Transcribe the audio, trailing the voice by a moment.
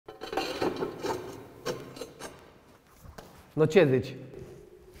No, ce zici?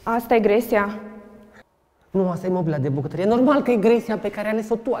 Asta e gresia? Nu, asta e mobila de bucătărie. Normal că e gresia pe care ai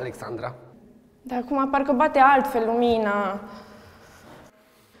ales-o tu, Alexandra. Dar acum parcă bate altfel lumina.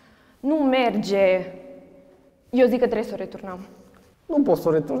 Nu merge. Eu zic că trebuie să o returnăm. Nu pot să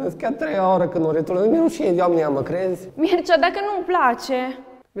o returnez, chiar 3 ore când o returnez. Mi-e rușine de oamenii, mă crezi? Mircea, dacă nu-mi place...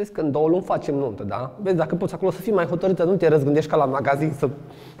 Vezi că în 2 luni facem nuntă, da? Vezi, dacă poți acolo să fii mai hotărâtă, nu te răzgândești ca la magazin să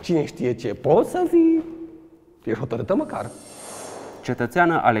cine știe ce. Poți să fii... Ești hotărâtă măcar.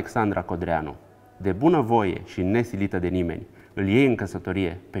 Cetățeană Alexandra Codreanu, de bună voie și nesilită de nimeni, îl iei în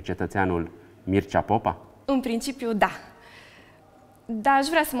căsătorie pe cetățeanul Mircea Popa? În principiu, da. Dar aș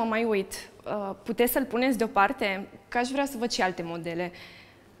vrea să mă mai uit. Puteți să-l puneți deoparte? Că aș vrea să văd și alte modele.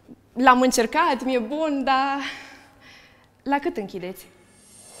 L-am încercat, mi-e bun, dar... La cât închideți?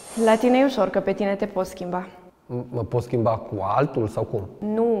 La tine e ușor, că pe tine te poți schimba. Mă pot schimba cu altul sau cum?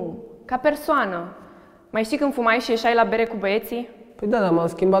 Nu, ca persoană. Mai știi când fumai și ieșai la bere cu băieții? Păi da, dar m-am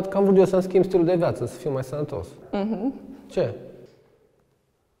schimbat că am vrut eu să-mi schimb stilul de viață, să fiu mai sănătos. Ce?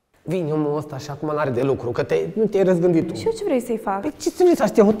 Vine omul ăsta și acum n-are de lucru, că nu te-ai răzgândit tu. Și eu ce vrei să-i fac? Păi ce vrei să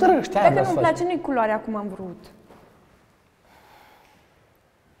te hotărăști? Dacă nu-mi place, nu-i culoarea cum am vrut.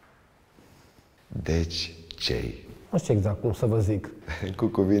 Deci, ce-i? Nu știu exact cum să vă zic. Cu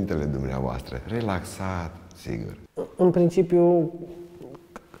cuvintele dumneavoastră, relaxat, sigur. În principiu,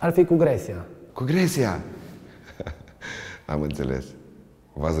 ar fi cu gresia. Cu gresia? Am înțeles.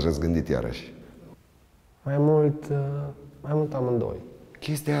 V-ați răzgândit iarăși. Mai mult amândoi.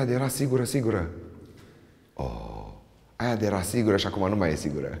 Chestia aia de era sigură, sigură. Oh, aia de era sigură și acum nu mai e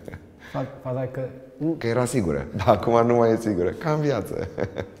sigură. Faza e că... Că era sigură, dar acum nu mai e sigură. Ca în viață.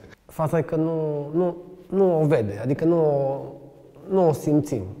 Faza e că nu o vede, adică nu o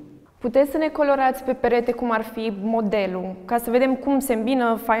simțim. Puteți să ne colorați pe perete cum ar fi modelul, ca să vedem cum se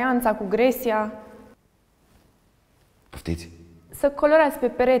îmbină faianța cu gresia? Poftiți? Să colorați pe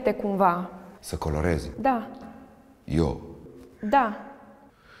perete cumva. Să colorez? Da. Eu? Da.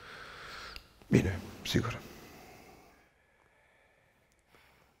 Bine, sigur.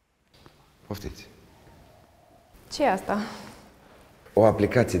 Poftiți. Ce e asta? O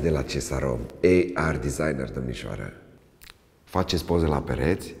aplicație de la Cesarom, AR Designer, domnișoară. Faceți poze la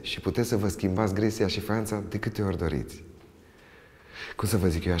pereți și puteți să vă schimbați gresia și faianța de câte ori doriți. Cum să vă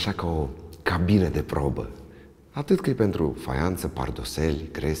zic eu, așa ca o cabină de probă. Atât că e pentru faianță, pardoseli,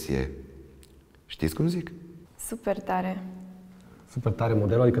 gresie. Știți cum zic? Super tare. Super tare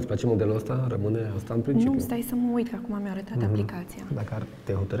modelul, adică îți place modelul ăsta? Rămâne ăsta în principiu? Nu, stai să mă uit, că acum mi-a arătat aplicația. Dacă ar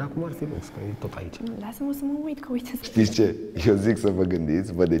te hotărea, acum ar fi lux, că e tot aici. Nu, lasă-mă să mă uit, că uite... Știți ce? Eu zic să vă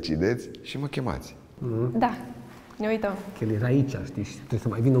gândiți, vă decideți și mă chemați. Da, ne uităm. Că el era aici, știi, și trebuie să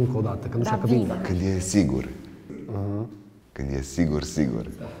mai vină încă o dată, că nu știu că vine. Când e sigur. Când e sigur, sigur.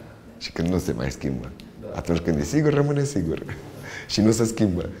 Și când nu se mai schimbă. Atunci când e sigur, rămâne sigur. Și nu se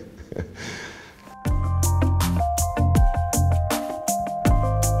schimbă.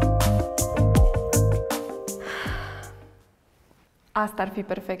 Asta ar fi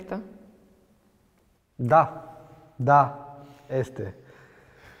perfectă. Da, este.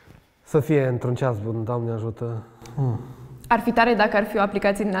 Să fie într-un ceas bun, Doamne ajută. Ar fi tare dacă ar fi o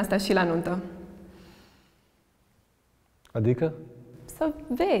aplicație din asta și la nuntă. Adică? Să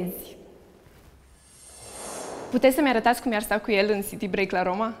vezi. Puteți să-mi arătați cum i-ar sta cu el în city break la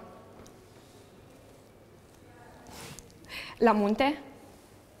Roma? La munte?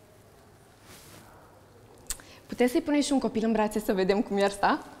 Puteți să-i puneți și un copil în brațe să vedem cum i-ar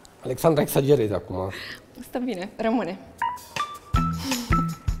sta? Alexandra, exagerezi acum. Stă bine, rămâne.